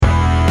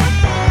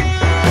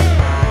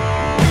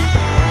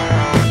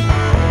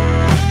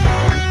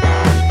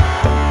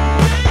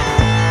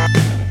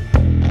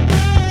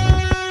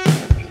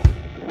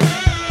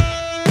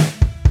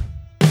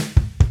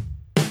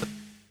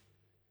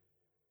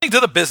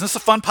Business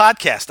of Fun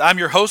podcast. I'm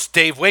your host,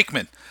 Dave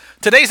Wakeman.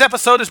 Today's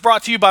episode is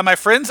brought to you by my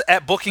friends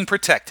at Booking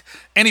Protect.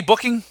 Any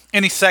booking,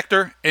 any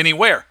sector,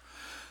 anywhere.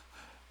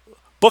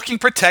 Booking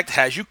Protect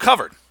has you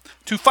covered.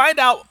 To find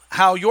out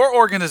how your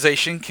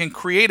organization can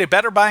create a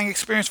better buying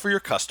experience for your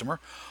customer,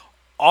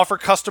 offer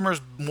customers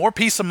more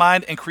peace of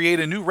mind, and create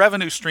a new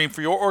revenue stream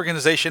for your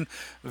organization,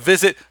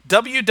 visit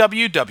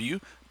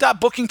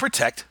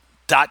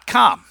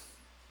www.bookingprotect.com.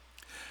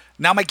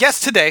 Now, my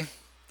guest today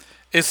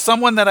is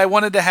someone that I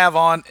wanted to have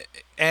on,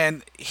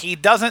 and he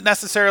doesn't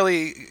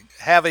necessarily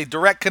have a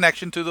direct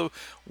connection to the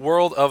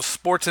world of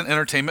sports and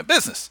entertainment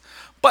business.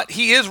 But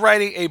he is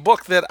writing a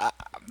book that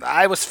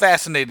I was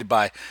fascinated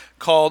by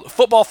called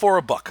Football for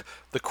a Buck,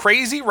 The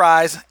Crazy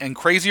Rise and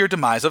Crazier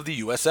Demise of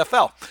the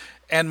USFL.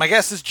 And my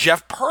guest is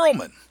Jeff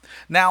Pearlman.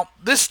 Now,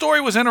 this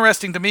story was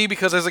interesting to me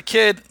because as a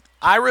kid,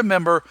 I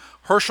remember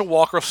Herschel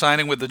Walker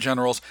signing with the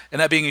Generals and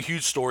that being a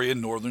huge story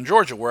in northern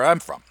Georgia, where I'm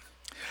from.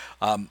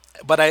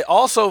 But I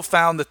also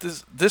found that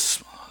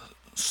this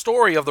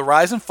story of the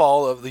rise and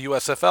fall of the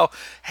USFL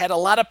had a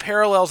lot of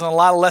parallels and a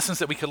lot of lessons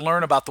that we can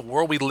learn about the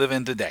world we live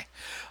in today.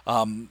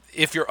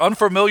 If you're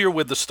unfamiliar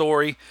with the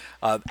story,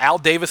 Al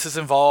Davis is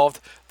involved.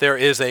 There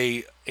is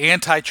a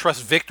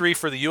antitrust victory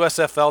for the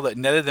USFL that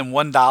netted them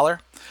 $1.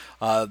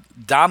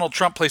 Donald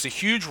Trump plays a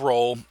huge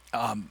role,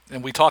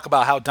 and we talk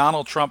about how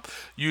Donald Trump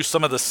used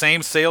some of the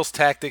same sales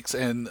tactics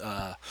and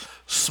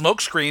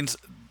smoke screens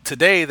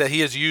today that he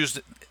has used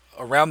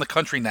around the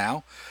country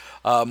now.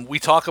 We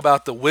talk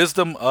about the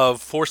wisdom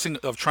of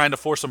trying to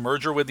force a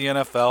merger with the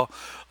NFL,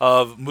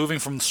 of moving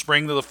from the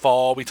spring to the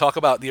fall. We talk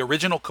about the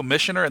original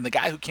commissioner and the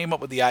guy who came up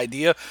with the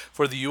idea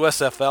for the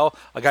USFL,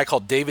 a guy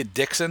called David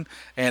Dixon,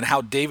 and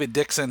how David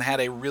Dixon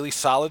had a really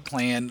solid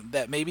plan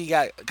that maybe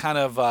got kind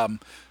of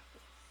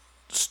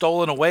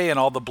stolen away in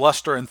all the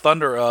bluster and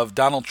thunder of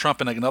Donald Trump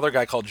and another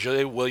guy called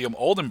J. William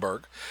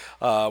Oldenburg.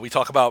 We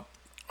talk about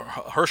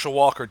Herschel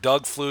Walker,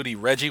 Doug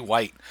Flutie, Reggie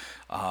White,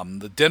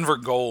 the Denver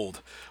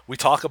Gold. We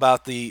talk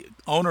about the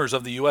owners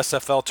of the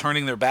USFL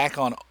turning their back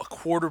on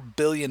 $250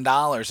 million in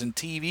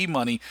TV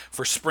money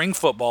for spring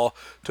football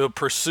to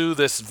pursue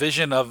this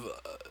vision of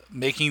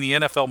making the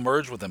NFL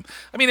merge with them.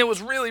 I mean, it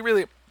was really,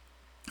 really,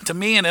 to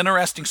me, an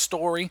interesting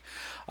story.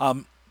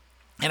 And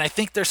I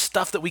think there's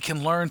stuff that we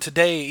can learn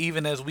today,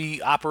 even as we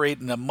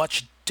operate in a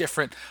much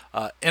different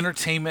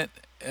entertainment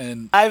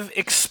and I've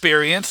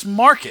experienced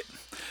market.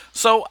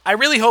 So I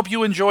really hope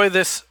you enjoy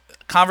this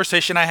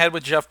conversation I had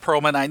with Jeff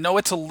Pearlman. I know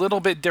it's a little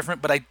bit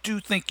different, but I do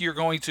think you're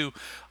going to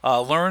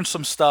learn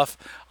some stuff,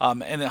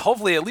 and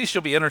hopefully at least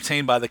you'll be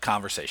entertained by the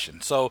conversation.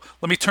 So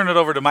let me turn it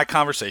over to my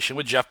conversation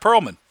with Jeff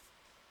Pearlman.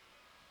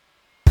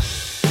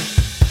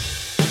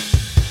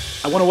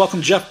 I want to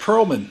welcome Jeff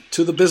Pearlman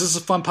to the Business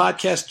of Fun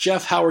podcast.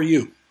 Jeff, how are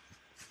you?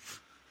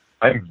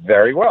 I'm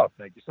very well.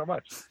 Thank you so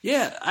much.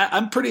 Yeah,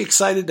 I'm pretty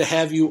excited to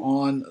have you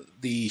on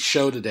the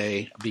show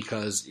today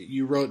because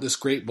you wrote this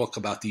great book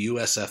about the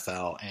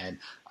USFL, and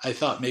I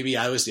thought maybe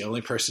I was the only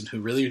person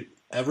who really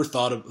ever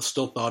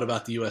still thought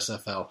about the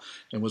USFL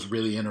and was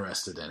really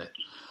interested in it.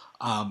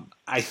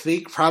 I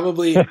think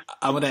probably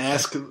I'm going to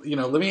ask,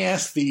 let me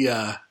ask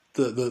the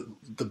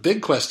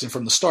big question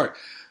from the start.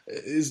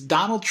 Is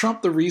Donald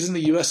Trump the reason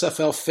the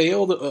USFL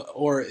failed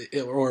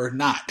or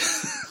not?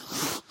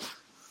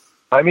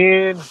 I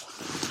mean,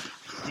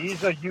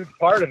 he's a huge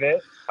part of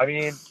it. I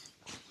mean,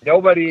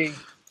 nobody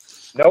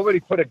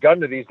put a gun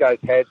to these guys'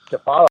 heads to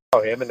follow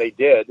him, and they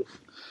did.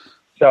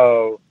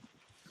 So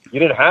they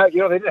didn't have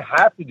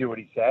to do what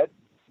he said.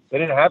 They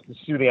didn't have to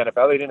sue the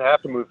NFL. They didn't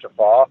have to move to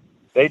fall.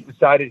 They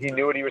decided he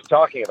knew what he was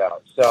talking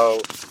about.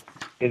 So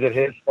is it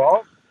his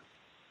fault?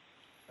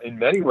 In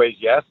many ways,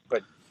 yes.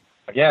 But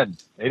again,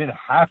 they didn't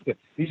have to.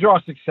 These are all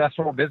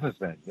successful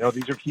businessmen.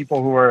 These are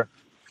people who are,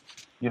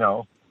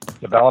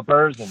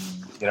 developers and,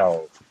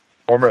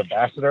 former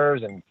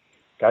ambassadors and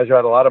guys who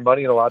had a lot of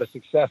money and a lot of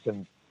success,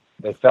 and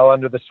they fell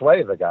under the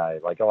sway of the guy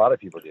like a lot of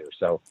people do.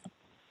 So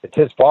it's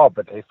his fault,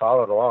 but they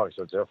followed along,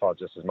 so it's their fault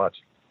just as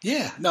much.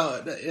 Yeah,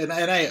 no, and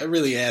I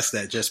really asked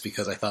that just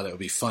because I thought it would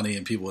be funny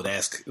and people would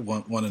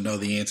want to know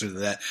the answer to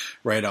that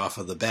right off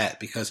of the bat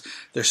because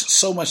there's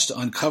so much to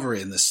uncover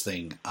in this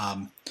thing.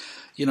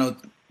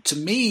 To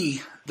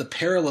me, the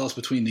parallels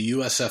between the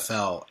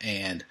USFL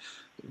and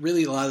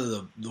really a lot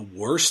of the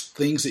worst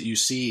things that you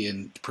see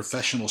in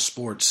professional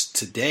sports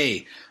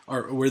today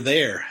were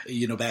there,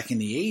 back in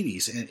the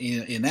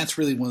 80s. And that's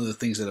really one of the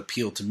things that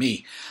appealed to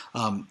me.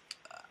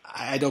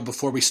 I know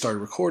before we started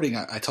recording,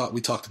 we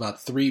talked about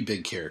three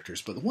big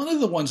characters, but one of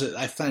the ones that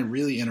I find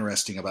really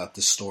interesting about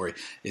this story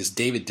is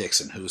David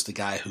Dixon, who is the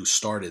guy who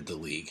started the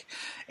league.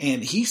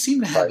 And he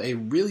seemed to have a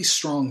really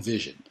strong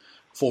vision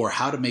for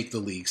how to make the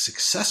league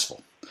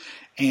successful.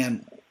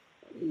 And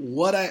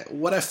what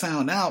I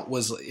found out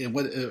was,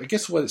 what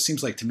it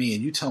seems like to me,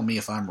 and you tell me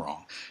if I'm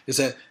wrong, is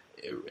that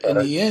in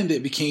the end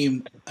it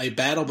became a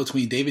battle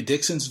between David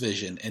Dixon's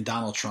vision and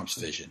Donald Trump's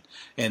vision.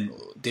 And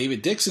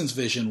David Dixon's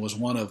vision was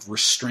one of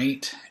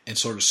restraint and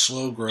sort of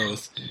slow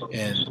growth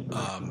and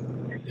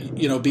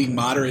being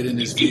moderate in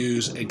his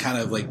views and kind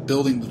of like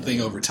building the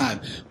thing over time.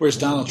 Whereas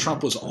Donald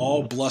Trump was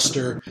all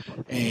bluster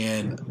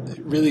and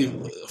really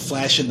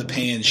flash in the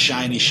pan,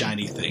 shiny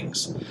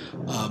things.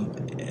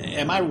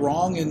 Am I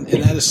wrong in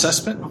that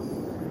assessment?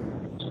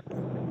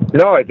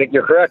 No, I think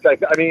you're correct. I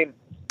mean,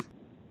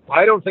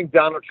 I don't think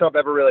Donald Trump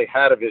ever really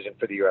had a vision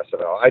for the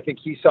USFL. I think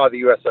he saw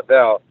the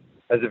USFL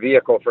as a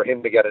vehicle for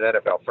him to get an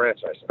NFL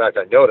franchise. In fact,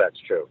 I know that's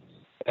true.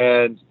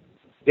 And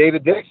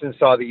David Dixon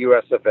saw the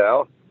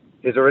USFL.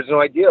 His original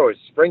idea was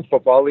spring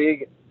football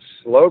league,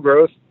 slow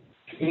growth,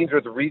 teams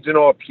with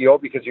regional appeal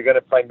because you're going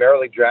to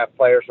primarily draft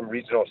players from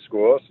regional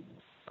schools.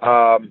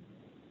 You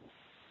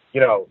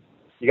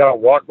got to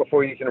walk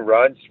before you can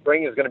run.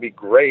 Spring is going to be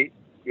great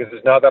because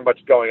there's not that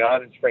much going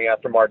on in spring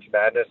after March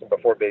Madness and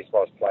before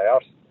baseball's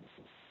playoffs.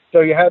 So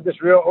you had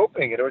this real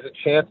opening, and it was a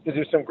chance to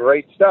do some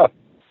great stuff.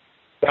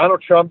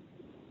 Donald Trump,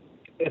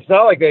 it's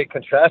not like a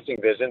contrasting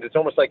vision. It's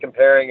almost like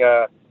comparing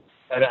an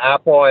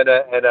apple and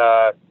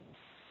a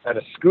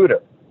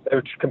scooter.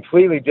 They're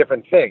completely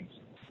different things.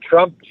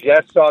 Trump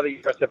just saw the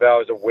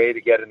USFL as a way to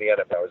get in the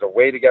NFL, as a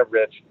way to get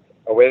rich,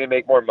 a way to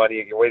make more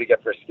money, a way to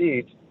get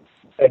prestige.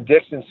 And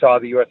Dixon saw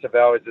the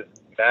USFL as this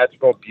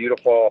magical,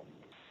 beautiful,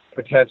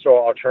 potential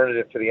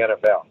alternative to the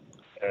NFL.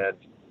 And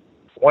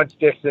once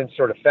Dixon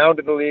sort of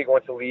founded the league,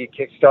 once the league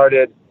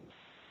kickstarted,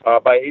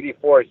 by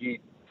 '84,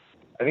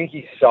 I think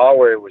he saw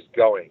where it was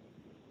going.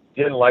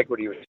 Didn't like what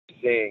he was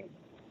seeing.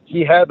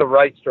 He had the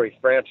rights to a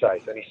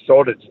franchise, and he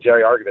sold it to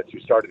Jerry Argovitz, who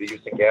started the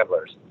Houston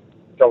Gamblers.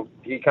 So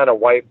he kind of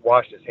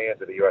washed his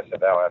hands of the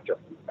USFL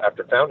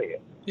after founding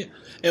it. Yeah,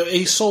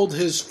 he sold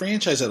his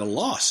franchise at a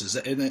loss.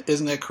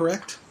 Isn't that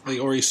correct?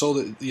 Or he sold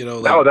it,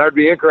 No, that would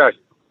be incorrect.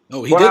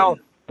 Oh, he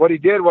didn't. What he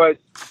did was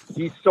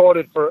he actually sold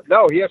it for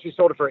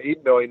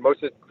 $8 million.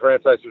 Most of the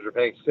franchises were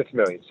paying $6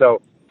 million.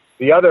 So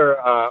the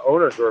other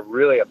owners were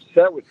really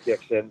upset with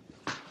Dixon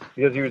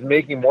because he was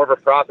making more of a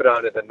profit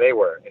on it than they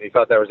were, and they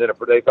thought that was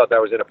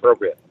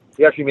inappropriate.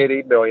 He actually made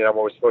 $8 million on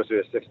what was supposed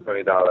to be a $6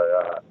 million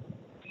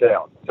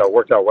sale, so it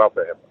worked out well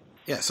for him.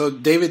 Yeah, so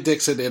David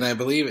Dixon and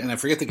I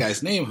forget the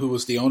guy's name, who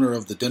was the owner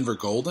of the Denver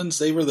Goldens.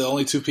 They were the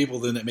only two people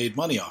then that made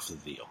money off the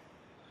deal.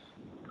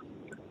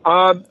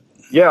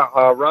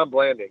 Ron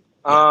Blanding.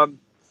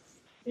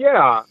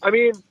 Yeah, I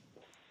mean,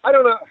 I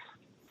don't know.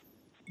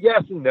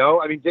 Yes and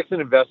no. I mean,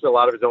 Dixon invested a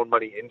lot of his own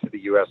money into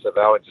the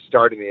USFL, into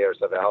starting the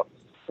USFL.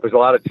 There was a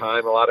lot of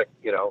time, a lot of,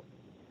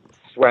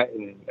 sweat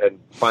and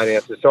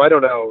finances. So I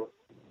don't know.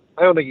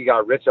 I don't think he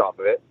got rich off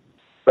of it,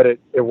 but it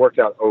worked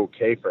out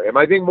okay for him.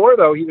 I think more,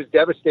 though, he was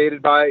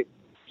devastated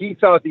he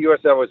thought the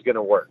USFL was going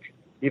to work.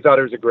 He thought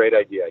it was a great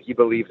idea. He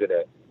believed in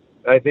it.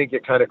 And I think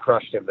it kind of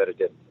crushed him that it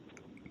didn't.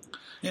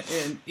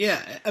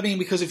 I mean,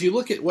 because if you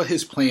look at what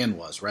his plan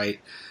was, right,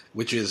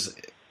 which is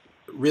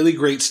really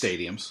great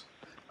stadiums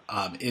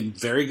in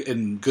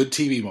good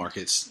TV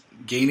markets,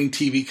 gaining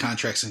TV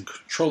contracts and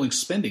controlling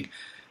spending,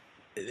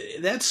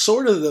 that's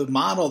sort of the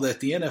model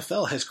that the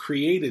NFL has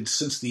created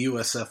since the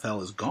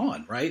USFL is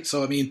gone, right?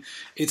 So, I mean,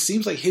 it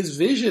seems like his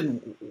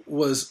vision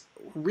was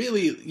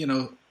really,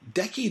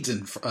 decades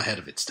ahead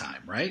of its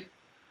time, right?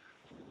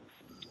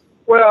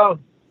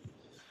 Well,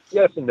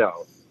 yes and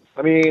no.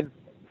 I mean,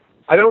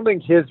 I don't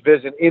think his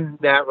vision in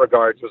that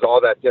regards was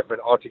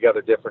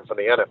altogether different from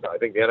the NFL. I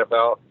think the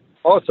NFL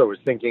also was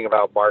thinking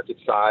about market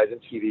size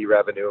and TV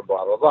revenue and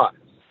blah, blah, blah.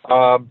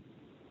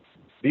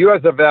 The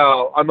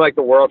USFL, unlike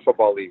the World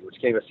Football League, which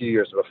came a few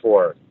years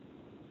before,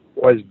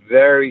 was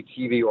very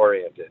TV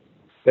oriented.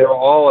 They were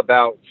all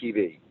about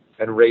TV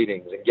and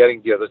ratings and getting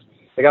deals.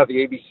 They got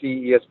the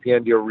ABC,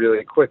 ESPN deal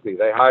really quickly.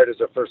 They hired as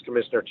their first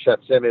commissioner Chet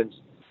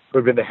Simmons, who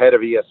had been the head of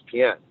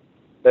ESPN.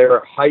 They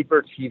were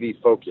hyper TV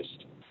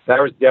focused. That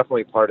was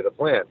definitely part of the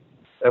plan.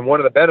 And one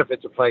of the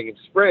benefits of playing in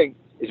spring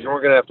is you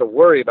weren't going to have to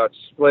worry about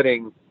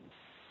splitting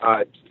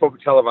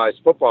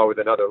televised football with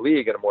another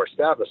league and a more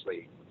established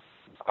league.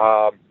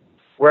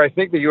 Where I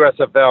think the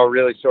USFL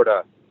really sort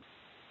of,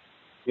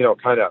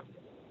 kind of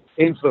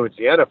influenced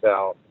the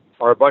NFL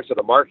are a bunch of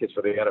the markets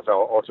where the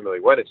NFL ultimately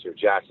went into.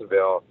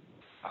 Jacksonville,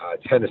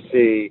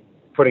 Tennessee,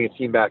 putting a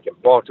team back in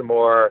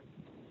Baltimore.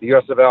 The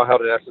USFL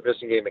held an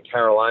exhibition game in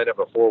Carolina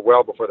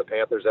well before the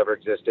Panthers ever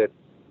existed.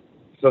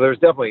 So there's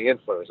definitely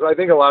influence. But I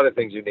think a lot of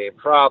things you named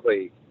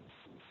probably,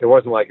 it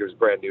wasn't like it was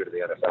brand new to the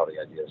NFL, the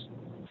ideas.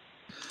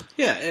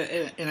 Yeah,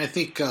 and I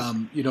think,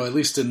 at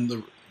least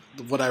in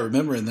what I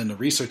remember and then the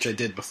research I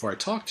did before I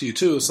talked to you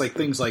too, it's like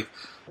things like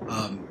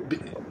the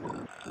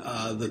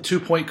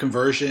 2-point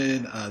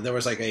conversion. There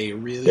was like a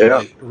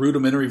really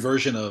rudimentary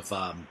version of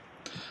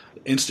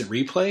instant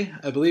replay.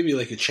 I believe you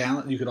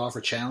could offer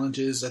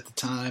challenges at the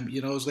time.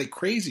 It was like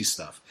crazy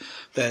stuff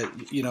that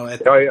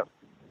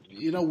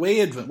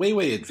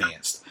way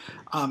advanced.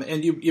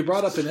 And you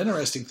brought up an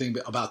interesting thing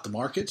about the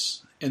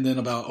markets and then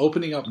about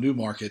opening up new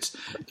markets,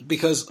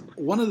 because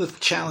one of the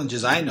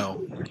challenges I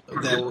know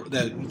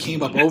that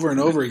came up over and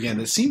over again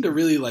that seemed to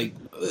really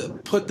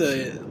put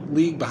the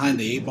league behind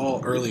the 8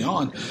 ball early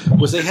on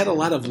was they had a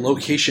lot of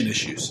location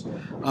issues.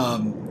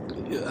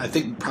 I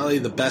think probably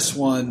the best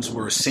ones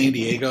were San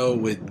Diego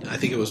with, I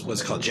think it was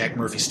what's called Jack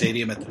Murphy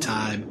Stadium at the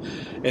time,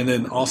 and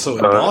then also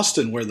in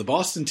Boston, where the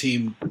Boston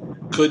team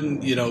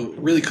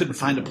really couldn't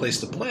find a place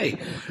to play.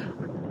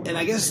 And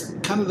I guess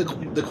kind of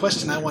the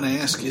question I want to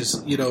ask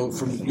is,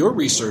 from your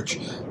research,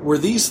 were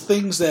these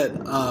things that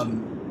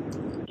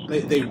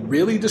they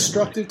really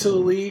destructive to the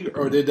league,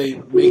 or did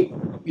they make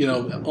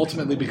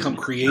ultimately become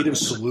creative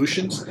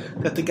solutions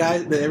that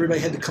everybody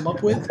had to come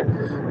up with?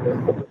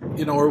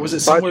 Or was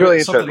it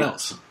something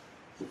else?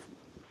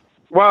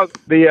 Well,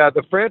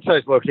 the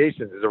franchise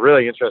locations is a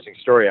really interesting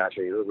story,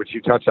 actually, which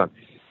you touched on.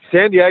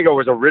 San Diego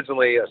was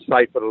originally a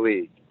site for the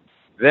league.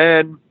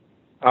 Then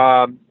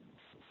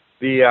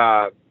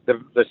the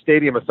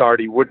stadium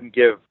authority wouldn't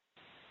give,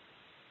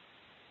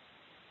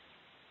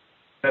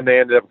 and they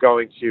ended up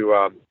going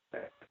to.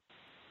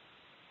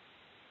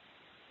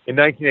 In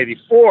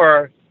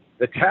 1984,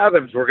 the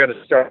Tathams were going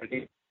to start.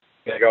 They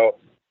go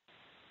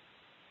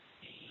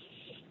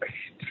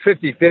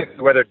 50-50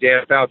 whether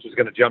Dan Fouts was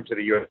going to jump to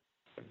the U.S.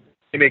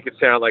 They make it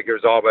sound like it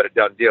was all but a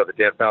done deal that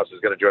Dan Fouts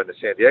was going to join the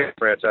San Diego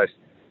franchise.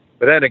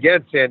 But then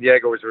again, San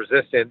Diego was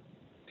resistant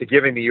to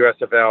giving the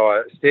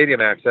USFL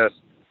stadium access,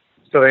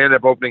 so they ended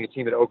up opening a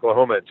team in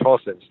Oklahoma and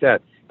Tulsa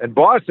instead. And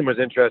Boston was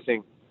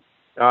interesting.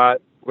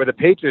 Where the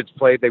Patriots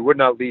played, they would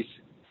not lease.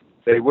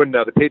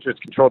 The Patriots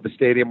controlled the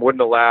stadium,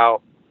 wouldn't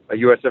allow a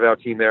USFL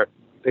team there.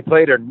 They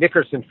played at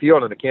Nickerson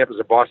Field on the campus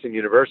of Boston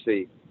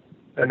University,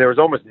 and there was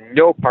almost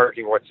no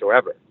parking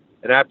whatsoever.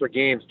 And after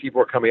games, people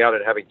were coming out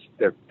and having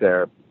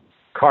their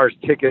cars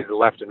ticketed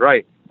left and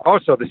right.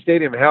 Also, the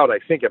stadium held, I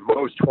think, at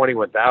most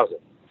 21,000.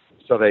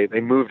 So they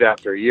moved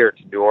after a year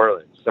to New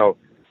Orleans. So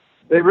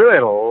they really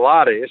had a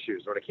lot of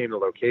issues when it came to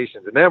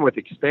locations. And then with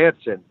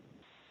expansion,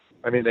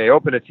 they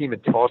opened a team in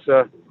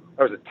Tulsa.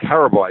 That was a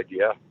terrible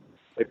idea.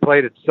 They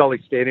played at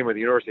Sully Stadium where the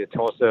University of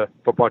Tulsa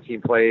football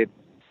team played.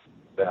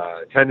 The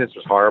attendance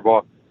was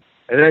horrible.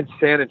 And then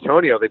San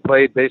Antonio, they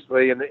played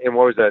basically in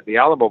what was that, the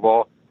Alamo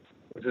Bowl,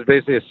 which is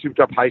basically a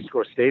souped-up high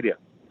school stadium.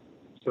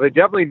 So they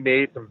definitely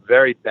made some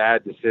very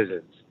bad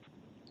decisions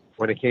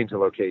when it came to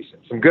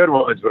locations. Some good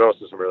ones, but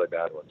also some really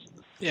bad ones.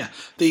 Yeah,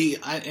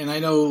 I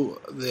know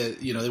that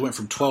they went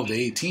from 12 to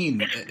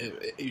 18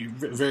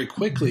 very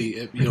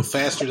quickly,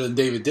 faster than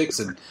David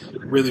Dixon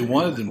really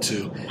wanted them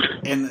to,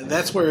 and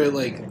that's where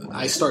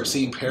I start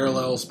seeing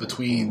parallels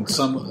between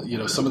some of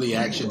the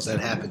actions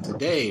that happen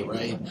today,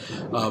 right?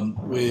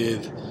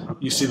 With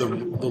you see the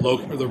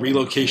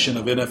relocation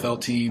of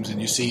NFL teams,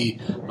 and you see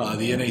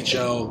the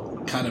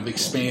NHL kind of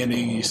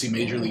expanding. You see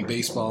Major League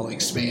Baseball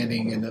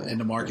expanding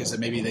into markets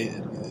that maybe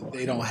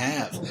they don't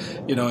have,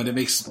 and it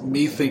makes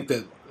me think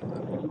that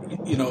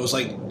it was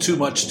too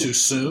much too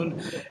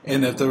soon,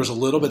 and that there was a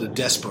little bit of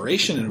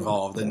desperation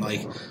involved, and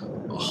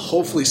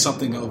hopefully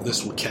something of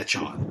this will catch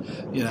on,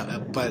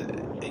 but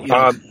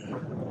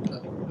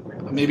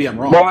maybe I'm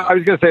wrong. Well, I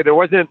was going to say there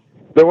wasn't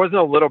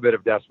a little bit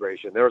of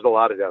desperation. There was a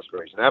lot of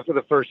desperation. After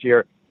the first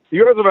year, the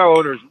USFL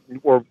owners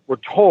were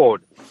told,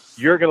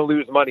 you're going to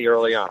lose money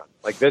early on.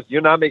 Like this,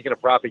 you're not making a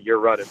profit year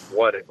one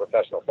in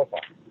professional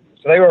football.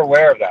 So they were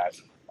aware of that.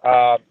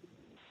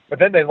 But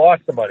then they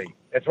lost the money.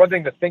 It's one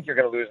thing to think you're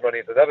going to lose money.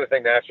 It's another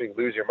thing to actually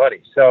lose your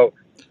money. So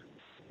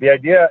the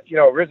idea,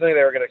 originally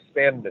they were going to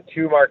expand into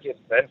 2 markets,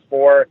 then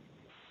 4,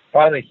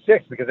 finally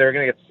 6, because they were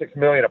going to get $6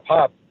 million a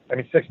pop.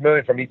 $6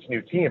 million from each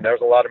new team. That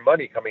was a lot of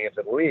money coming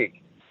into the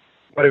league.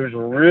 But it was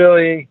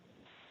really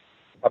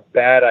a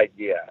bad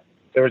idea.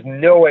 There was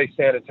no way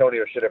San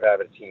Antonio should have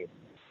had a team.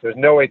 There was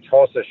no way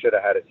Tulsa should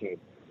have had a team.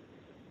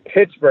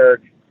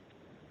 Pittsburgh,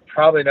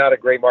 probably not a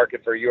great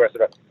market for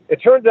USFL. It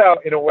turns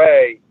out, in a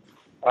way,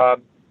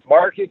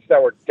 markets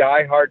that were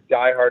diehard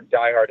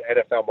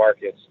NFL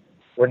markets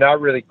were not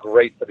really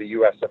great for the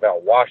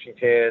USFL.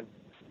 Washington,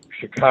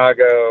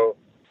 Chicago,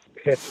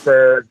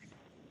 Pittsburgh.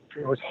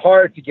 It was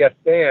hard to get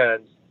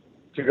fans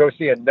to go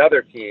see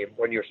another team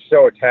when you're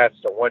so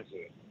attached to one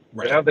team.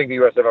 Right. And I don't think the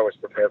USFL was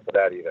prepared for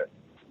that either.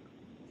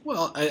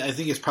 Well, I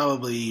think it's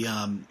probably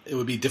it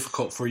would be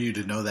difficult for you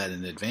to know that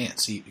in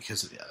advance,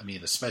 because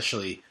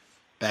especially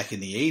back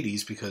in the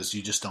 80s, because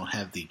you just don't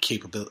have the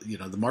capability.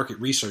 The market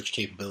research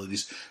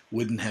capabilities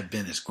wouldn't have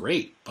been as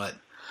great. But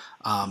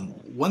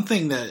one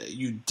thing that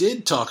you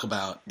did talk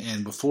about,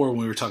 and before when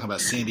we were talking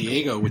about San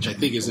Diego, which I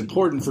think is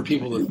important for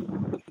people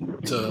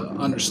to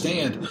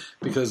understand,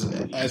 because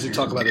as we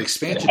talk about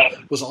expansion,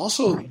 was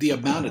also the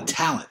amount of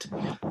talent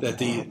that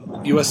the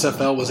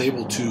USFL was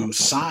able to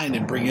sign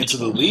and bring into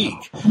the league.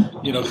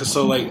 Because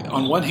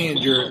on one hand,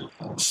 you're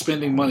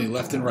spending money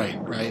left and right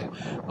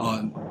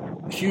on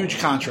huge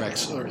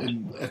contracts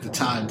at the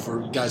time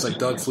for guys like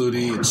Doug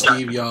Flutie and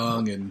Steve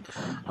Young and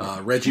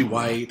Reggie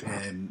White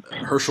and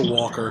Herschel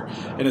Walker,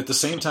 and at the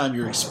same time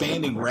you're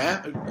expanding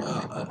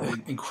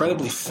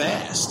incredibly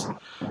fast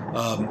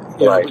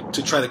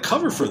to try to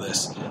cover for this.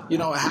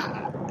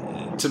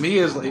 to me,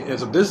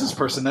 as a business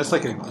person, that's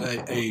like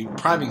a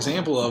prime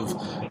example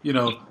of,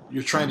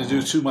 you're trying to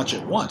do too much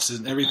at once,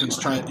 and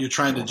you're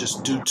trying to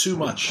just do too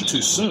much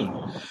too soon.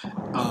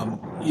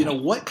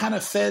 What kind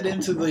of fed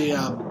into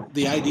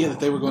the idea that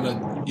they were going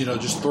to,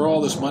 just throw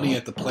all this money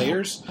at the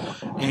players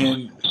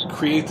and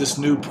create this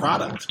new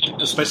product,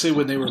 especially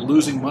when they were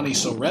losing money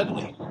so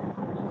readily?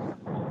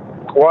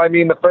 Well, I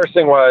mean, the first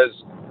thing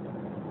was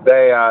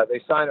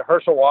they signed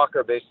Herschel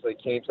Walker. Basically,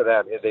 came to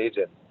them, his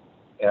agent,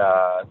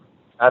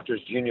 after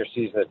his junior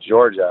season at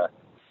Georgia,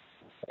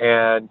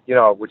 and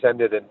which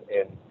ended in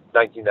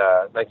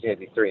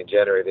 1983, in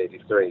January of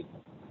 '83,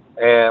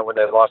 and when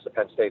they lost to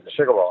Penn State in the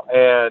Sugar Bowl.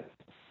 And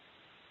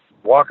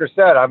Walker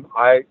said,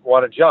 I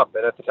want to jump.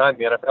 And at the time,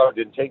 the NFL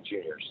didn't take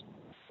juniors.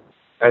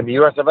 And the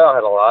USFL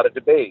had a lot of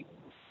debate.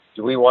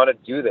 Do we want to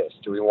do this?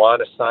 Do we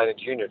want to sign a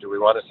junior? Do we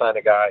want to sign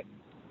a guy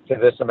to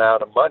this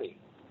amount of money?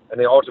 And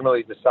they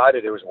ultimately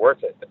decided it was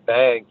worth it. The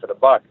bang for the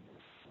buck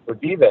would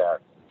be there.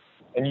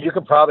 And you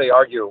could probably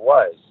argue it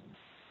was.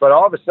 But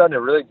all of a sudden, it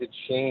really did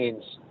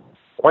change.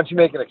 Once you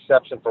make an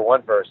exception for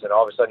one person,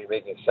 all of a sudden you're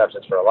making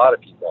exceptions for a lot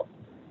of people.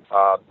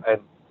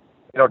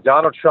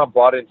 Donald Trump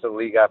bought into the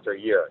league after a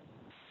year.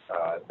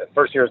 The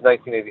first year was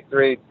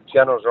 1983.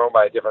 Generals were owned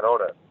by a different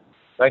owner.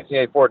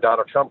 1984,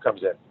 Donald Trump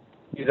comes in.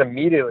 He's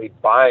immediately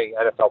buying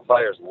NFL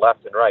players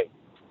left and right.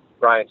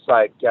 Brian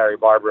Sipe, Gary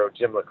Barbaro,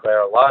 Jim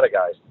LeClaire, a lot of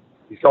guys.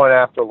 He's going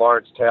after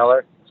Lawrence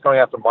Taylor. He's going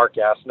after Mark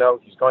Gastineau.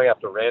 He's going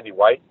after Randy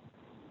White.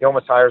 He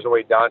almost hires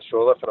away Don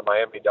Shula for the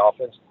Miami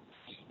Dolphins.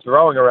 He's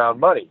throwing around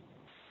money.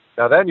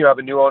 Now then you have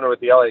a new owner with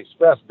the LA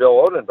Express,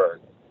 Bill Odenberg.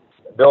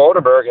 Bill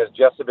Odenberg has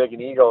just as big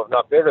an ego, if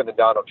not bigger, than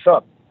Donald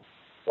Trump.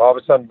 Well, all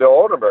of a sudden, Bill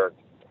Odenberg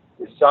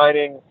is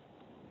signing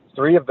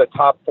 3 of the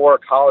top 4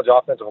 college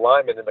offensive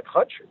linemen in the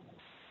country.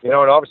 And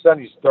all of a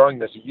sudden he's throwing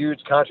this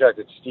huge contract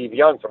at Steve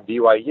Young from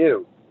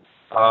BYU.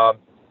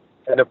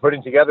 And they're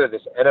putting together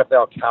this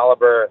NFL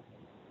caliber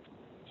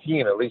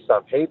team, at least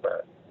on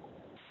paper.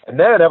 And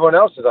then everyone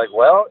else is like,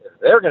 well, if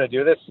they're going to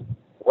do this,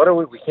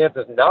 we can't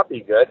just not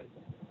be good.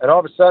 And all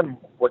of a sudden,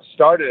 what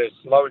started as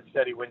slow and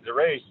steady wins a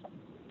race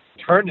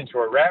turned into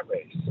a rat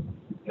race.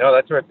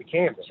 That's where it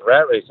became, this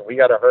rat race, and we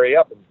got to hurry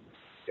up. And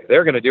if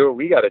they're going to do it,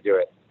 we got to do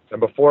it. And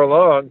before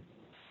long,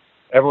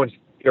 everyone's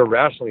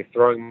irrationally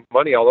throwing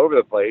money all over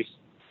the place.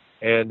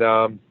 And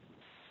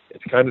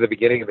it's kind of the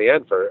beginning of the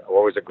end for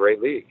what was a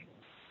great league.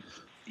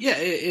 Yeah,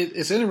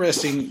 it's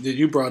interesting that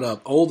you brought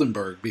up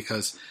Oldenburg,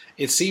 because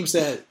it seems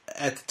that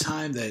at the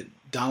time that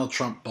Donald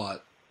Trump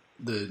bought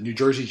the New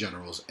Jersey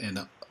Generals and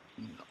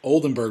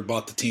Oldenburg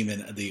bought the team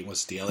in the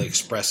LA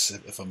Express,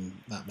 if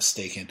I'm not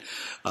mistaken,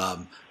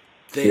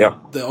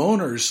 the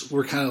owners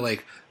were kind of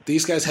like,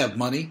 these guys have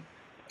money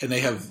and they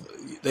have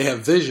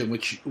vision,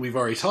 which we've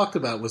already talked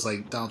about, was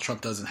like Donald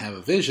Trump doesn't have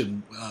a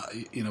vision,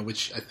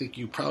 which I think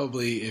you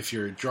probably, if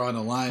you're drawing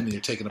a line and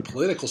you're taking a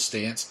political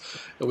stance,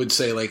 I would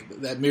say like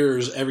that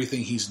mirrors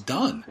everything he's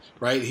done,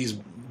 right? He's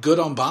good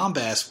on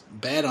bombast,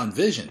 bad on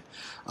vision.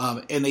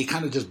 And they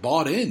kind of just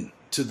bought in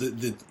to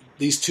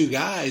these two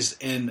guys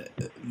and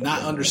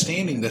not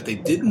understanding that they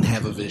didn't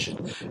have a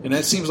vision. And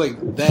that seems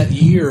like that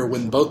year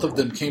when both of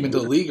them came into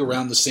the league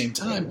around the same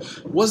time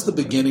was the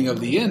beginning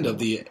of the end of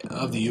the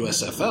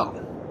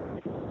USFL.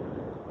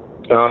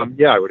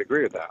 Yeah, I would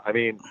agree with that. I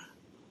mean,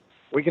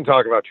 we can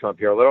talk about Trump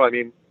here a little. I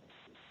mean,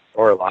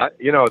 or a lot.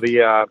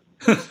 The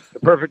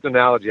perfect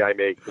analogy I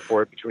make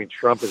between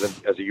Trump as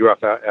a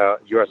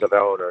USFL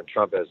owner and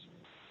Trump as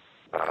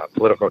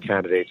political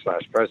candidate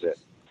 / president.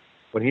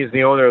 When he's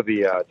the owner of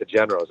the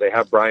Generals, they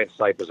have Brian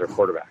Sipe as their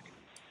quarterback.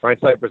 Brian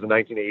Sipe was a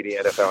 1980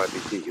 NFL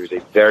MVP. He was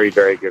a very,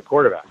 very good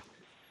quarterback.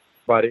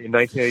 But in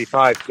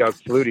 1985, Doug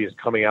Flutie is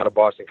coming out of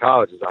Boston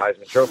College as a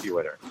Heisman Trophy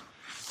winner.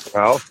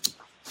 Well,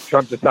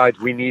 Trump decides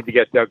we need to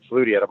get Doug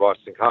Flutie out of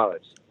Boston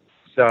College.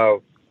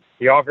 So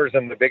he offers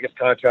him the biggest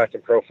contract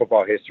in pro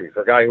football history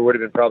for a guy who would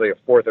have been probably a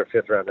 4th or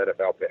 5th round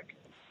NFL pick.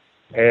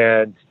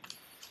 And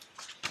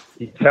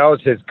he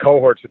tells his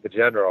cohorts with the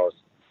Generals,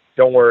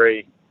 don't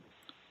worry,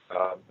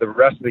 the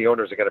rest of the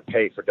owners are going to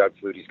pay for Doug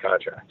Flutie's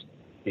contract.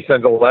 He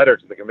sends a letter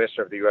to the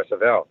commissioner of the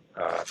USFL,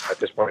 at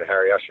this point,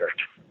 Harry Usher,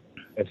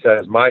 and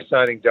says, my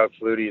signing Doug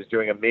Flutie is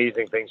doing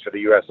amazing things for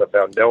the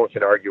USFL. No one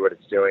can argue what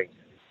it's doing.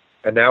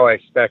 And now I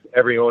expect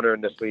every owner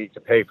in this league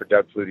to pay for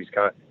Doug Flutie's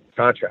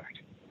contract.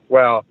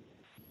 Well,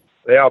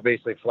 they all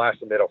basically flashed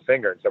the middle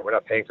finger and said, we're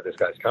not paying for this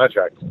guy's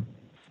contract.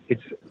 I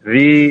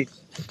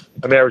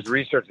was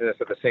researching this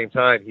at the same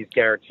time. He's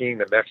guaranteeing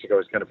that Mexico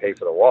is going to pay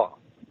for the wall.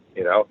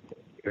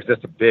 It was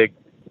just a big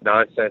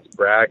nonsense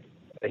brag.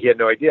 He had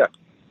no idea.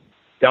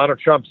 Donald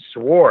Trump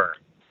swore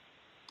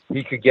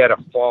he could get a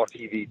fall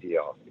TV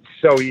deal. It's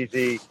so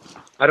easy.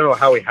 I don't know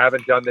how we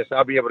haven't done this.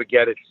 I'll be able to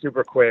get it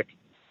super quick.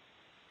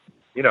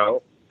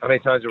 How many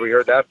times have we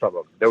heard that from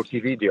him? No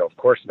TV deal. Of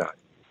course not.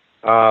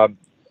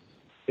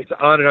 It's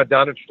on and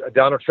on.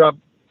 Donald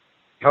Trump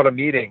held a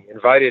meeting,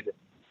 invited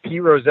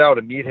Pete Rozelle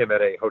to meet him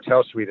at a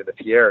hotel suite in the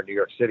Pierre in New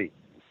York City,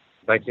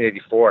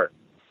 1984.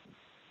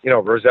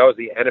 Rozelle is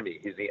the enemy.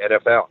 He's the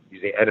NFL.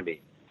 He's the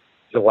enemy.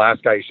 He's the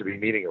last guy you should be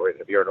meeting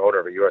with if you're an owner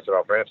of a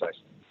USFL franchise.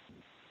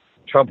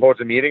 Trump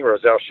holds a meeting.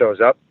 Rozelle shows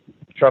up.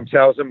 Trump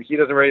tells him he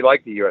doesn't really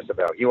like the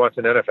USFL. He wants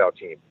an NFL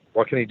team.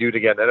 What can he do to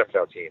get an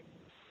NFL team?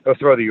 He'll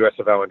throw the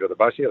USFL under the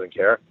bus. He doesn't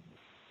care.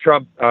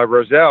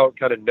 Rozelle,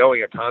 kind of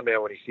knowing a con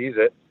man when he sees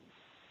it,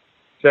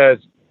 says,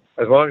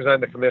 as long as I'm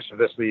the commissioner of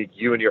this league,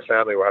 you and your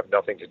family will have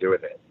nothing to do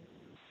with it.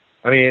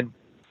 I mean,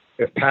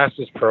 if past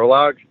is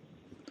prologue,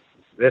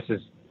 this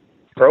is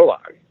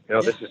prologue.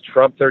 This is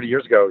Trump 30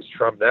 years ago. It's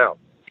Trump now.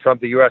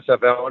 Trump, the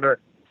USFL owner,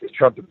 is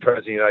Trump, the president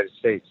of the United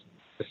States.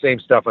 The same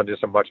stuff on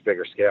just a much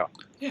bigger scale.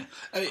 Yeah,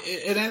 I mean,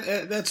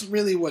 and that's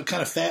really what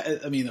kind of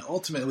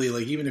ultimately,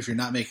 like, even if you're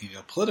not making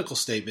a political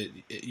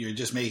statement, you're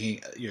just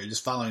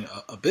following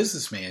a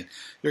businessman.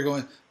 You're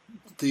going,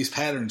 these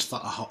patterns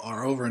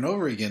are over and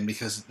over again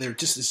because they're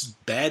just this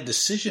bad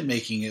decision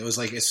making. It was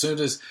like as soon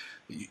as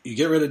you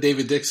get rid of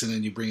David Dixon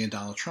and you bring in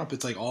Donald Trump,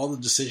 it's like all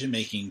the decision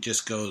making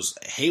just goes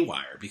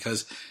haywire.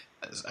 Because,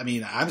 I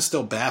mean, I'm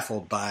still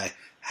baffled by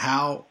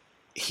how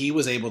he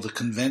was able to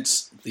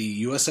convince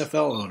the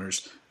USFL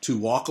owners to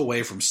walk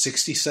away from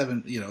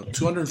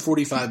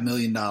 $245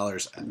 million,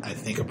 I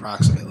think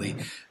approximately,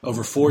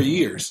 over 4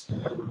 years,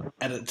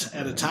 at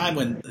a time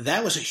when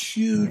that was a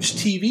huge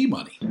TV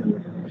money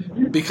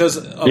because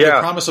of the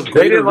promise of greater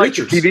riches. They didn't like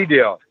the TV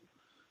deal,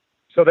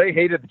 so they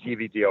hated the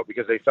TV deal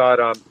because they thought,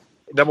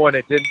 number one,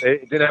 it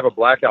didn't have a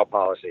blackout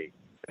policy,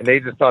 and they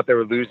just thought they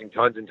were losing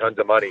tons and tons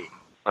of money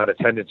on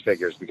attendance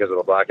figures because of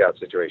the blackout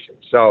situation.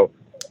 So.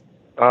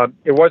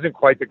 It wasn't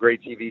quite the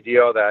great TV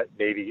deal that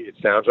maybe it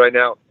sounds right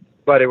now,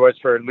 but it was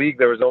for a league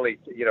that was only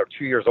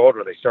 2 years old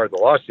when they started the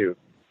lawsuit,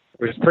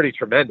 which is pretty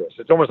tremendous.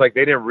 It's almost like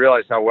they didn't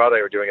realize how well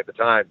they were doing at the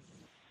time,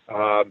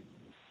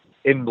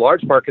 in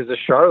large part because the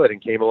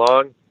charlatan came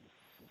along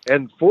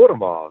and fooled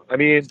them all. I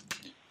mean,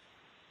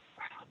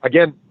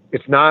 again,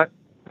 it's not.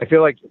 I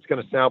feel like it's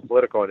going to sound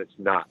political, and it's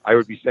not. I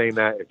would be saying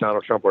that if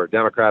Donald Trump were a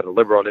Democrat, a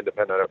liberal, an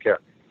independent, I don't care.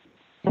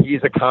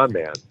 He's a con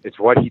man. It's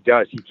what he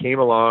does. He came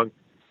along.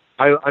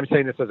 I'm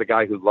saying this as a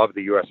guy who loved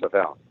the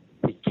USFL.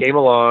 He came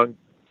along.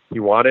 He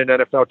wanted an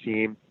NFL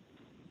team.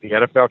 The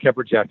NFL kept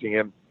rejecting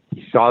him.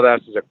 He saw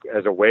that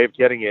as a way of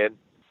getting in,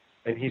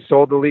 and he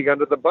sold the league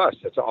under the bus.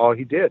 That's all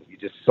he did. He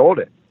just sold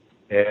it.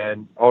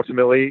 And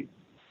ultimately,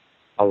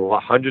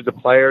 hundreds of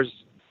players,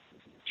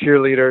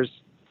 cheerleaders,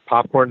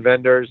 popcorn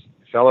vendors,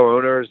 fellow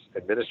owners,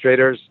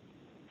 administrators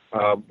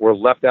were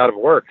left out of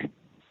work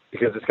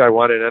because this guy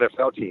wanted an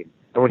NFL team.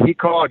 And when he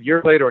called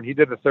years later, when he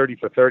did the 30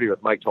 for 30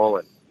 with Mike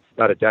Tolan,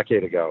 about a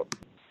decade ago,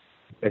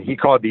 and he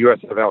called the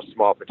USFL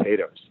small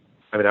potatoes.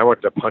 I mean, I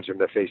wanted to punch him in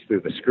the face through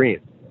the screen.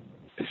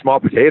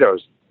 Small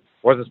potatoes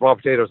wasn't small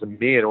potatoes to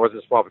me, and it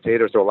wasn't small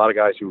potatoes to a lot of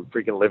guys who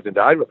freaking lived and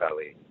died with that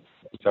league.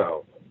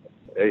 So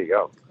there you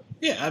go.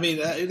 Yeah, I mean,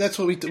 that's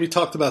what we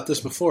talked about this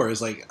before.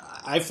 Is like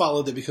I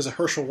followed it because of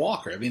Herschel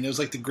Walker. I mean, it was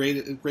like the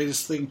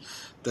greatest thing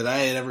that I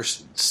had ever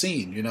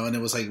seen, and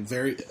it was like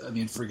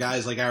for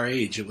guys like our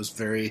age, it was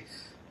very.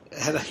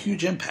 Had a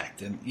huge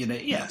impact, and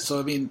so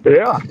I mean,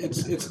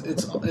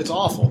 it's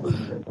awful.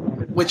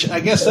 Which I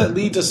guess that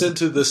leads us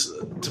into this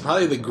to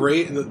probably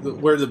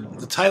where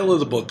the title of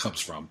the book comes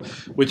from,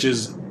 which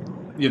is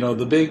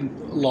the big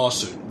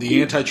lawsuit,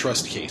 the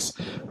antitrust case,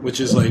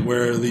 which is like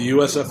where the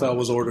USFL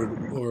was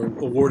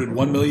awarded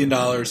 $1 million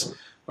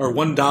or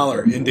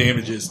 $1 in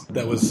damages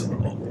that was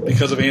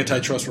because of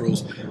antitrust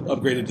rules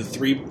upgraded to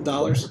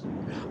 $3.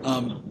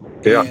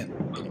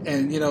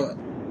 And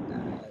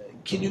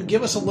can you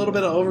give us a little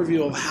bit of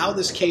overview of how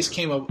this case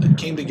came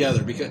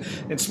together?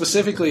 And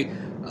specifically,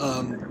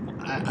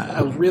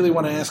 I really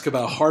want to ask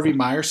about Harvey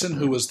Myerson,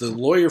 who was the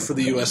lawyer for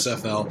the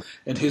USFL,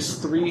 and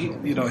his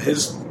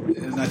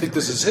and I think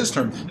this is his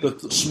term, the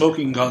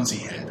smoking guns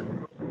he had.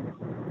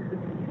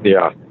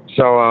 Yeah.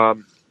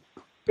 So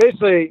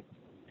basically,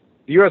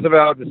 the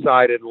USFL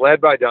decided,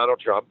 led by Donald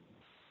Trump,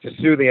 to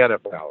sue the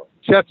NFL.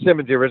 Chet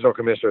Simmons, the original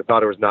commissioner,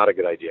 thought it was not a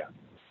good idea.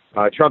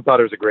 Trump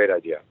thought it was a great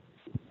idea.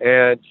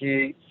 And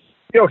he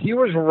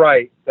was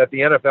right that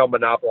the NFL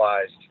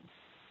monopolized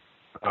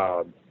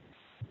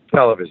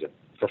television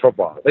for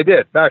football. They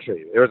did,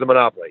 factually. There was a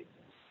monopoly.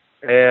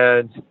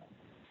 And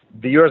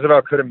the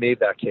USFL could have made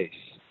that case.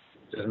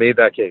 Just made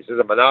that case. There's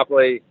a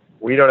monopoly.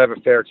 We don't have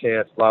a fair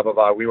chance, blah, blah,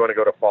 blah. We want to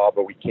go to fall,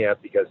 but we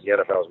can't because the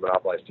NFL has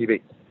monopolized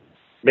TV.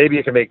 Maybe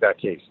you can make that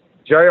case.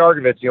 Jerry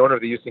Argovitz, the owner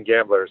of the Houston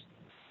Gamblers,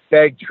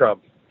 begged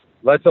Trump,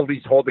 let's at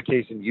least hold the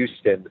case in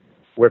Houston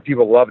where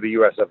people love the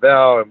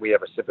USFL and we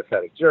have a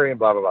sympathetic jury and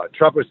blah, blah, blah.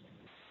 Trump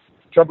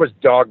was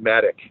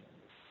dogmatic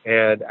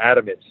and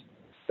adamant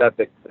that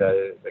the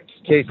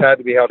case had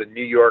to be held in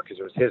New York because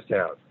it was his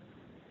town.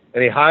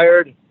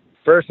 And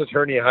first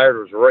attorney he hired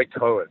was Roy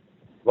Cohen,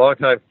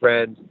 longtime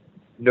friend,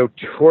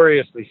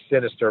 notoriously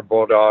sinister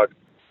bulldog,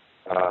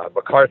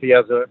 McCarthy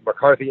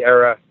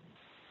era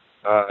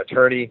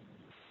attorney,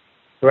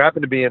 who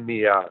happened to be in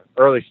the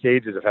early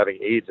stages of having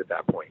AIDS at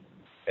that point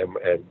and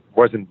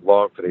wasn't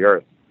long for the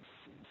earth.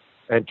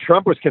 And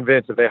Trump was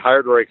convinced if they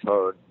hired Roy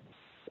Cohen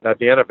that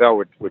the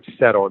NFL would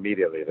settle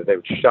immediately, that they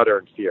would shudder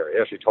in fear.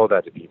 He actually told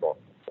that to people.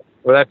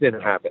 Well, that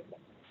didn't happen.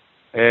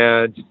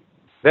 And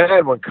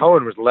then when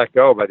Cohen was let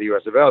go by the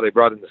USFL, they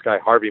brought in this guy,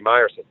 Harvey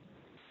Myerson.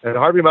 And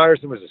Harvey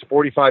Myerson was this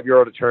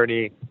 45-year-old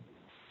attorney,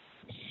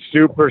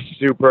 super,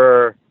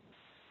 super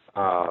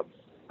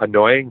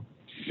annoying,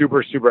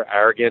 super, super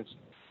arrogant.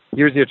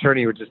 He was the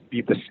attorney who would just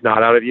beat the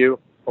snot out of you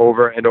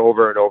over and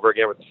over and over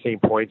again with the same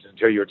points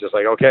until you were just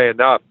like, okay,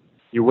 enough.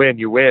 You win,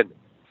 you win.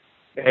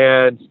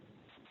 And,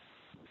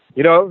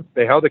 you know,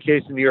 they held a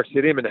case in New York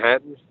City, in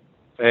Manhattan,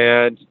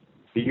 and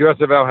the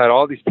USFL had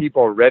all these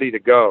people ready to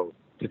go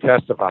to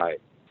testify.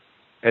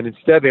 And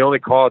instead, they only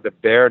called the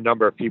bare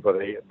number of people.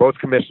 Both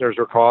commissioners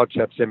were called,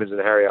 Chet Simmons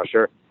and Harry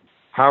Usher.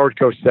 Howard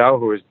Cosell,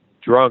 who was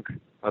drunk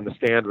on the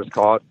stand, was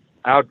called.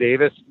 Al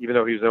Davis, even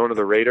though he was the owner of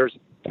the Raiders,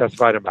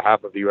 testified on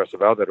behalf of the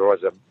USFL that it was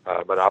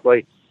a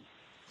monopoly.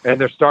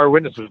 And their star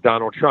witness was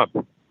Donald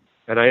Trump.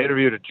 And I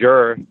interviewed a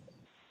juror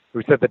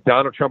who said that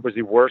Donald Trump was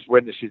the worst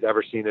witness she's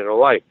ever seen in her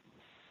life,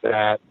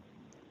 that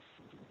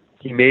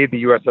he made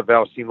the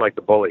USFL seem like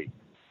the bully,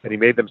 and he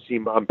made them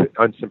seem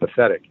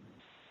unsympathetic.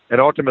 And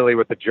ultimately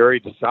what the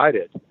jury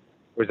decided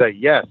was that,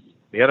 yes,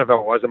 the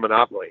NFL was a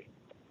monopoly.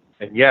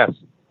 And yes,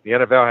 the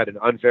NFL had an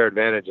unfair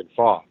advantage in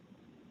fall.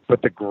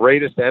 But the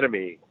greatest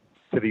enemy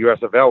to the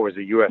USFL was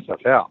the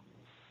USFL.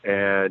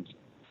 And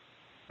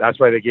that's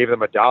why they gave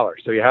them $1.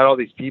 So you had all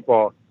these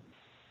people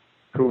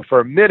who, for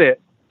a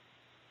minute,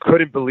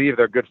 couldn't believe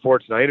their good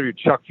fortune. I interviewed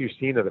Chuck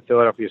Fusina, the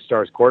Philadelphia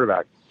Stars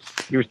quarterback.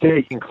 He was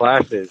taking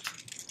classes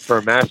for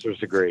a master's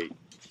degree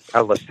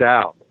at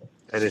LaSalle.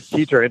 And his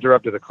teacher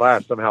interrupted the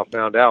class, somehow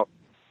found out,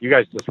 you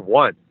guys just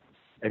won.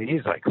 And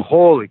he's like,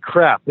 holy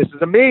crap, this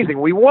is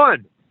amazing. We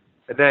won.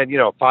 And then,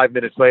 5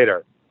 minutes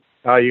later,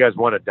 you guys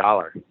won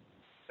 $1.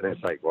 And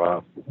it's like,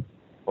 wow.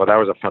 Well, that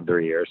was a fun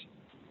 3 years.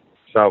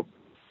 So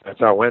that's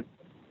how it went.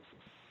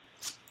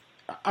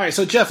 All right,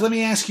 so Jeff, let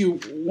me ask you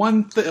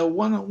one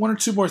or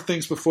two more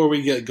things before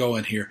we get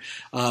going here.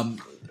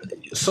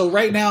 So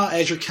right now,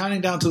 as you're counting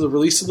down to the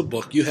release of the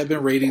book, you have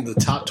been rating the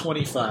top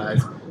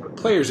 25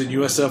 players in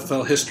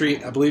USFL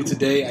history. I believe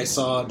today I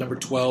saw number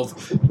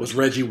 12 was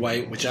Reggie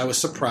White, which I was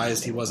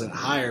surprised he wasn't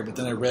higher. But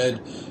then I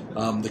read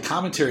the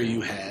commentary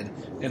you had,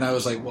 and I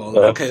was like, well,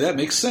 okay, that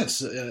makes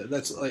sense. And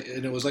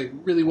it was like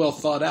really well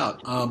thought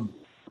out.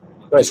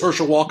 Is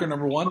Herschel Walker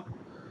number one?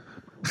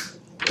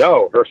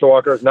 No, Herschel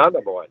Walker is not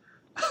number one.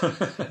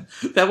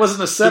 That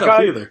wasn't a setup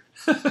either.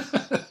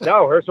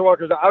 No, Herschel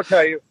Walker's. I'll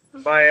tell you,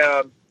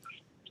 my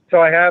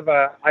so I have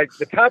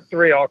the top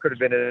three all could have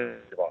been in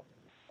well.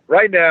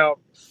 Right now,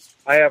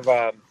 I have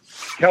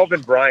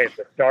Kelvin Bryant,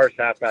 the Stars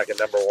halfback, at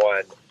number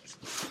one.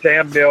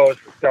 Sam Mills,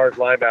 the Stars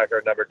linebacker,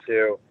 at number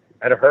two,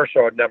 and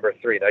Herschel at number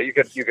three. Now you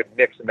could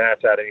mix and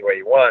match that any way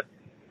you want,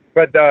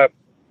 but the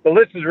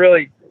list is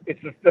really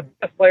the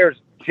best players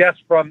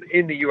just from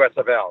in the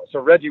USFL. So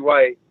Reggie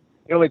White,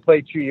 he only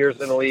played 2 years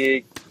in the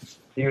league.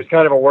 He was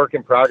kind of a work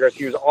in progress.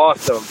 He was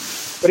awesome,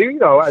 but he,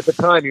 at the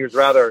time he was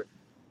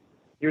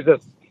a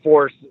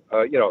force,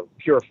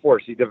 pure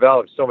force. He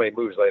developed so many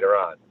moves later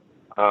on.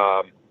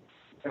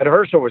 And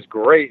Herschel was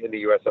great in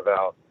the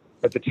USFL,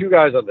 but the two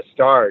guys on the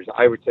Stars,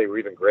 I would say, were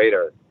even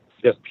greater,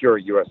 just pure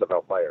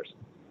USFL players.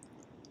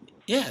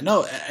 Yeah,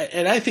 no,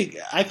 and I think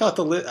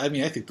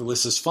the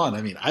list is fun.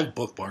 I mean, I've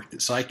bookmarked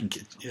it so I can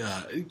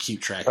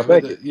keep track of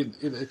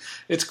it.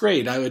 It's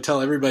great. I would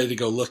tell everybody to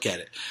go look at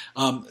it.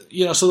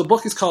 So the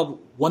book is called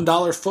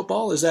 $1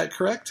 Football. Is that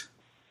correct?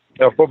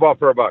 No, Football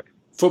for a Buck.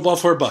 Football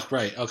for a Buck,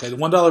 right? Okay, the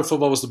 $1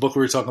 Football was the book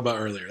we were talking about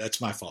earlier.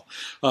 That's my fault.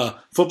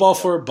 Football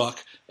for a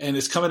Buck, and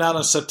it's coming out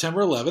on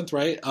September 11th,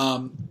 right?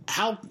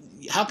 How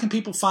can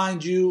people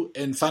find you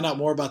and find out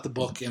more about the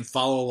book and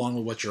follow along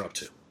with what you're up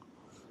to?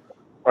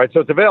 All right,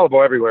 so it's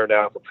available everywhere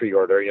now for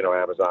pre-order,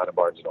 Amazon and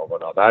Barnes & Noble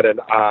and all that. And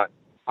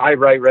I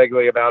write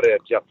regularly about it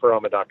at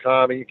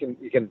jeffperlman.com, and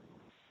you can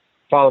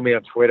follow me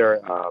on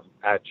Twitter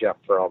at Jeff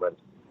Perlman.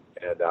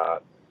 And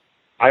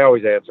I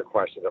always answer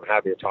questions. I'm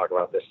happy to talk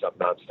about this stuff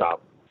nonstop.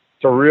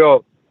 It's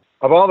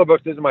of all the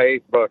books, this is my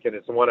 8th book, and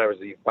it's the one I was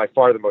by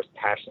far the most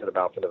passionate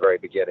about from the very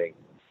beginning.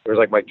 It was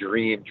like my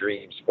dream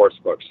sports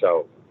book.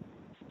 So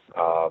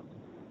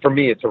for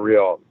me, it's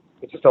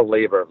just a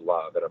labor of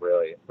love, and I'm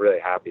really, really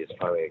happy it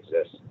finally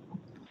exists.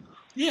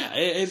 Yeah,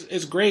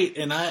 it's great,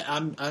 and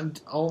I'm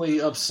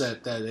only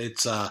upset that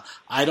it's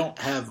I don't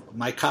have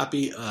my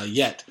copy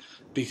yet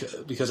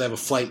because I have a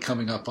flight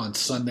coming up on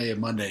Sunday and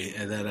Monday,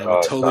 and then I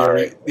would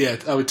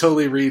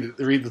totally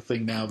read the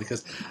thing now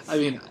because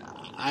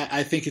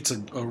I think it's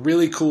a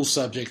really cool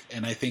subject,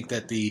 and I think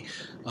that the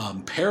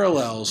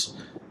parallels,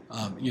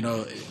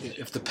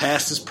 if the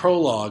past is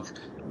prologue.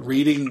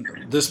 Reading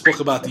this book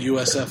about the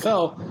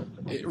USFL,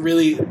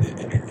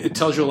 it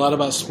tells you a lot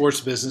about sports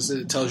business.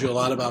 It tells you a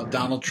lot about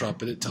Donald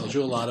Trump, and it tells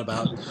you a lot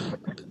about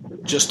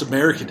just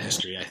American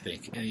history, I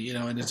think. And,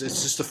 and it's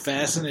just a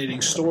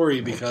fascinating story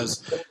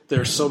because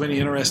there's so many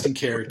interesting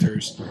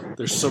characters.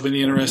 There's so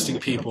many interesting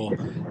people,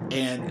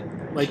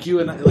 and like you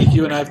and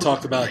I have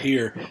talked about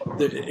here,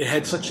 it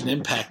had such an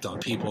impact on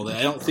people that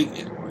I don't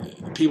think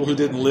people who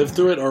didn't live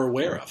through it are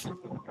aware of.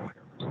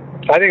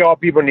 I think all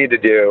people need to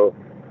do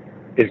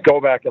is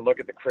go back and look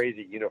at the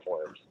crazy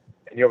uniforms,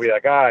 and you'll be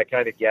like, I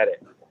kind of get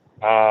it.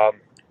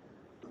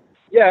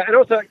 And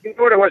also,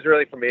 what it was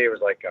really for me, it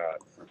was like,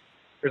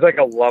 there's like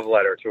a love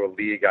letter to a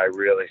league I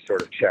really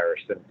sort of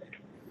cherished. And,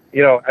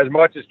 you know, as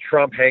much as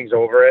Trump hangs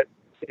over it,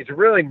 it's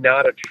really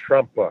not a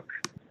Trump book.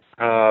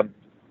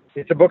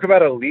 It's a book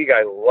about a league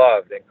I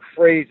loved and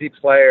crazy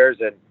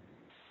players and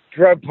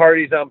drug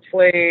parties on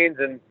planes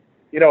and,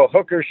 you know,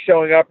 hookers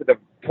showing up at the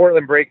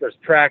Portland Breakers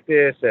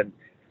practice and,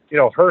 you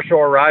know, Herschel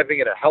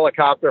arriving in a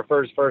helicopter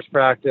for his first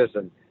practice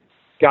and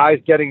guys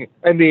getting,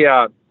 and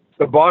the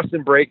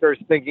Boston Breakers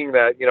thinking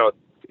that, you know,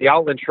 the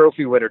Outland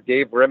Trophy winner,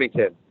 Dave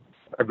Remington,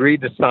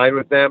 agreed to sign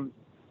with them.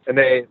 And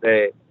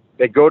they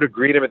go to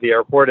greet him at the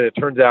airport, and it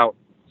turns out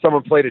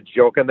someone played a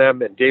joke on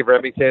them, and Dave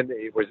Remington,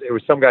 it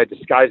was some guy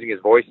disguising his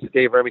voice as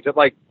Dave Remington.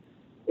 Like,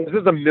 this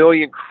is a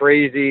million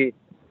crazy,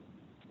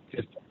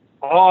 just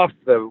off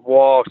the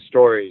wall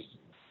stories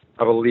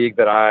of a league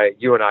that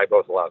you and I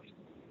both loved.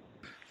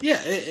 Yeah,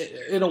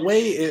 in a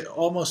way, it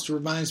almost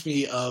reminds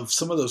me of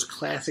some of those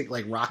classic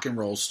like rock and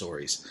roll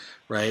stories,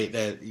 right?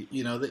 That,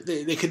 you know,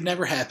 they could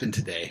never happen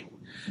today,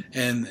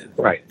 and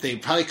right. They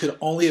probably could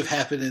only have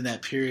happened in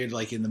that period,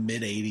 like in the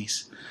mid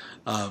 '80s,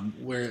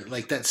 where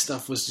like that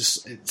stuff was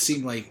just. It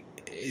seemed like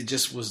it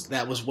just was.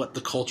 That was what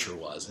the culture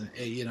was, and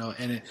you know,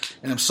 and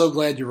I'm so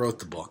glad you wrote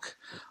the book.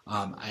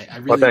 I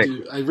really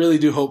do. I really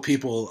do hope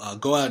people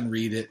go out and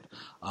read it,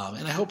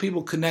 and I hope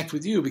people connect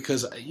with you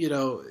because, you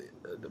know,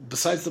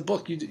 besides the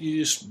book, you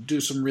just do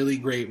some really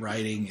great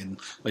writing and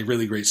like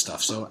really great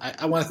stuff. So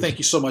I want to thank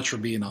you so much for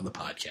being on the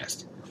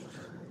podcast.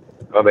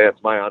 Oh man,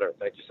 it's my honor.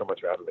 Thank you so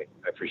much for having me.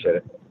 I appreciate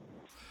it.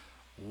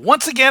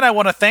 Once again, I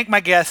want to thank my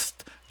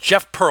guest,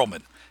 Jeff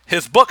Pearlman.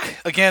 His book,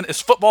 again,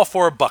 is Football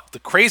for a Buck, The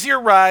Crazier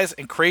Rise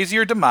and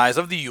Crazier Demise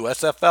of the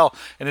USFL,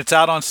 and it's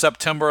out on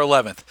September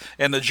 11th.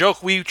 And the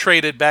joke we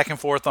traded back and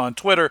forth on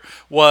Twitter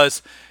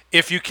was,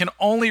 if you can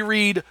only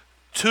read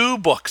 2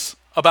 books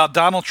about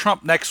Donald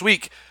Trump next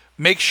week,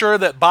 make sure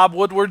that Bob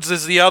Woodward's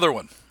is the other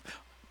one.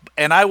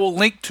 And I will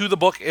link to the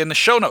book in the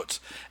show notes.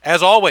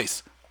 As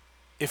always,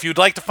 if you'd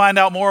like to find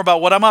out more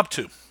about what I'm up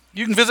to,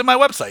 you can visit my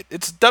website.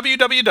 It's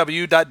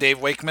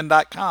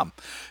www.davewakeman.com.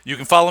 You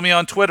can follow me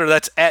on Twitter.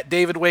 That's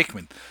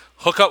 @DavidWakeman.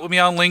 Hook up with me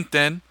on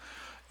LinkedIn.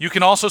 You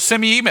can also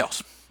send me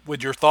emails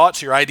with your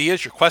thoughts, your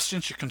ideas, your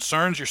questions, your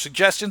concerns, your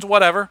suggestions,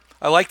 whatever.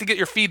 I like to get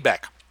your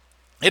feedback.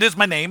 It is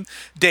my name,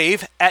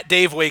 Dave,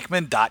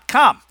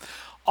 @DaveWakeman.com.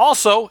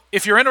 Also,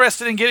 if you're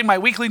interested in getting my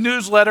weekly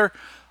newsletter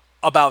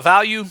about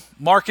value,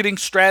 marketing,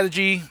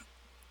 strategy,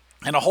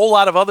 and a whole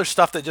lot of other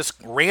stuff that just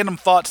random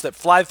thoughts that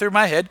fly through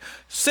my head,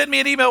 send me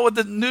an email with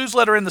the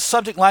newsletter in the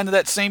subject line of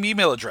that same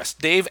email address,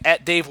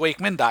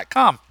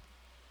 dave@davewakeman.com.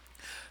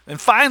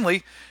 And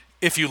finally,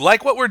 if you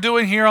like what we're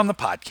doing here on the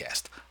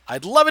podcast,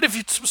 I'd love it if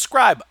you'd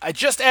subscribe. I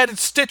just added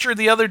Stitcher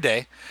the other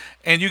day,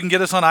 and you can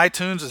get us on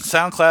iTunes and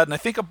SoundCloud, and I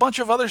think a bunch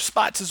of other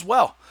spots as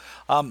well.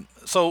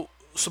 So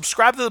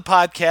subscribe to the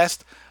podcast,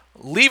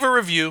 leave a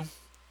review,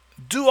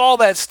 do all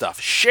that stuff,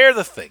 share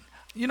the thing.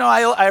 You know,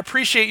 I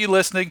appreciate you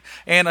listening,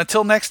 and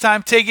until next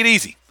time, take it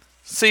easy.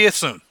 See you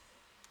soon.